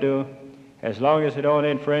like to do as long as they don't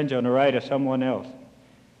infringe on the right of someone else.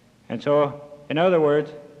 And so, in other words,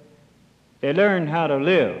 they learn how to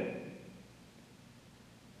live.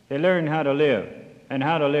 They learn how to live and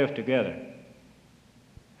how to live together.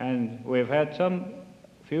 And we've had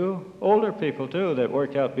few older people, too, that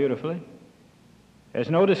worked out beautifully. There's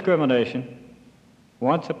no discrimination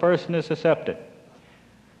once a person is accepted.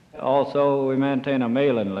 Also, we maintain a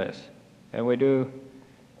mailing list, and we do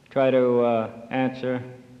try to answer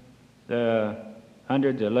the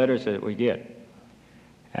hundreds of letters that we get.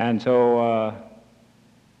 And so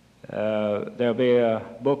there'll be a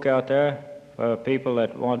book out there for people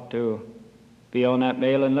that want to be on that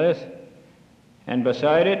mailing list. And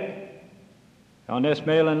beside it, on this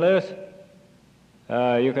mailing list,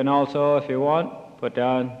 you can also, if you want, put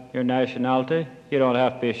down your nationality. You don't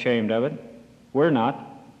have to be ashamed of it. We're not.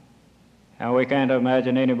 And we can't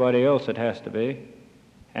imagine anybody else that has to be.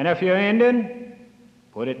 And if you're Indian,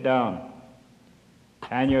 put it down.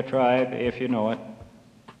 And your tribe, if you know it.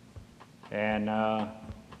 And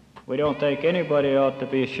we don't think anybody ought to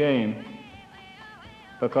be ashamed,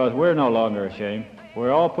 because we're no longer ashamed.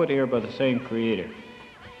 We're all put here by the same Creator.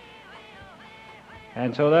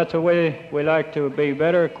 And so that's a way we like to be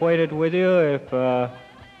better acquainted with you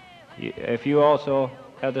if you also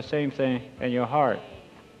have the same thing in your heart.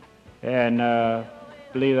 And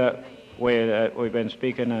believe that way that we've been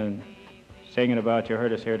speaking and singing about. You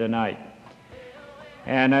heard us here tonight.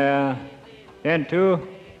 And then too,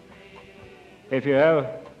 if you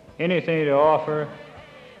have anything to offer,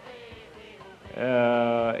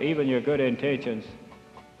 even your good intentions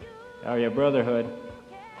or your brotherhood,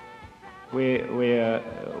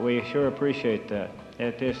 we sure appreciate that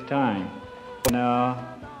at this time.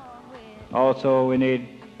 Now, also we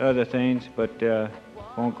need other things, but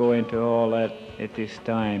won't go into all that at this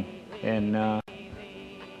time. And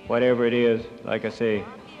whatever it is, like I say,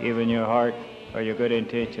 even your heart or your good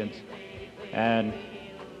intentions, and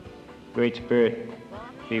Great Spirit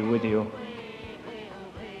be with you.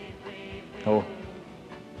 Oh.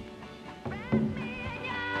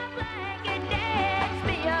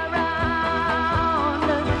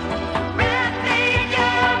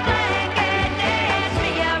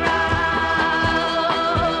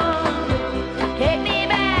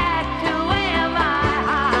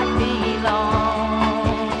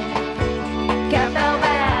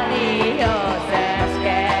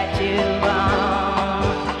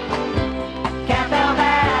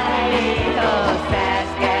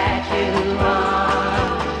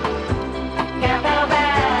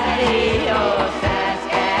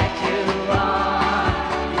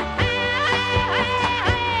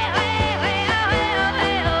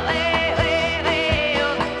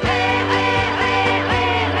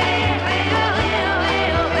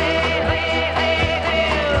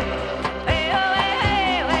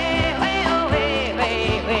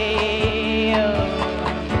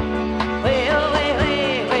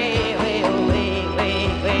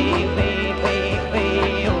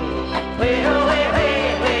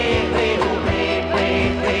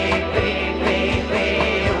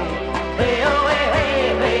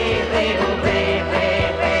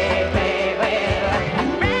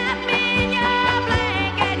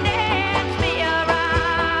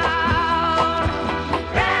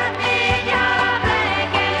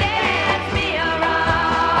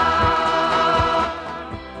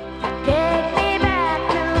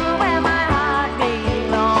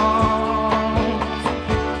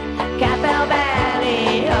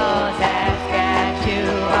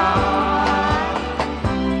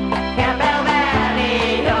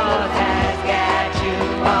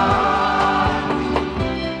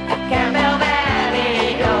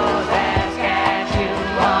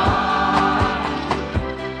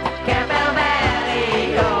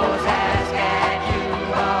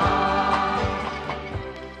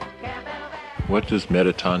 What does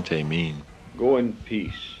Ep.90 mean? Go in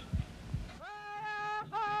peace.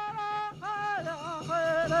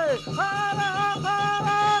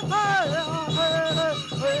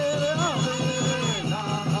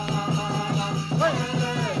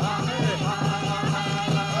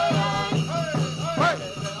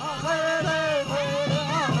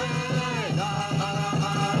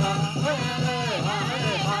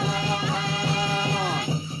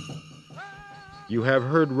 You have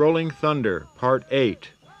heard Rolling Thunder, Part 8,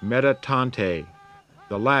 Meta-Tante,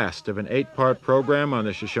 the last of an 8-part program on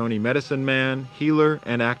the Shoshone medicine man, healer,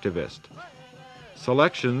 and activist.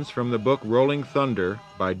 Selections from the book Rolling Thunder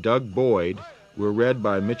by Doug Boyd were read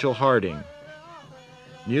by Mitchell Harding.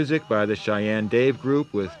 Music by the Cheyenne Dave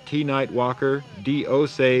Group with T. Nightwalker, D.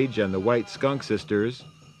 Osage and the White Skunk Sisters,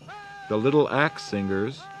 the Little Axe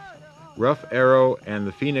Singers, Rough Arrow and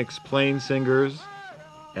the Phoenix Plain Singers,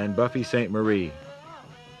 and Buffy St. Marie.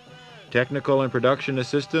 Technical and production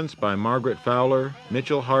assistance by Margaret Fowler,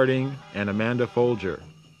 Mitchell Harding, and Amanda Folger.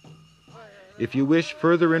 If you wish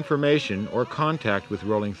further information or contact with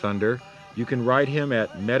Rolling Thunder, you can write him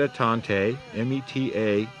at Meta-Tante,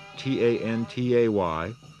 Metatantai,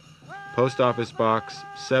 Post Office Box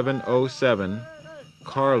 707,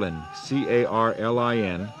 Carlin,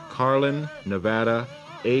 Carlin, Carlin, Nevada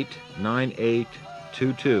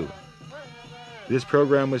 89822. This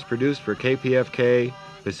program was produced for KPFK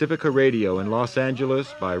Pacifica Radio in Los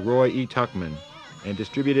Angeles by Roy E. Tuckman and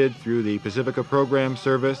distributed through the Pacifica Program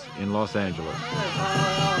Service in Los Angeles.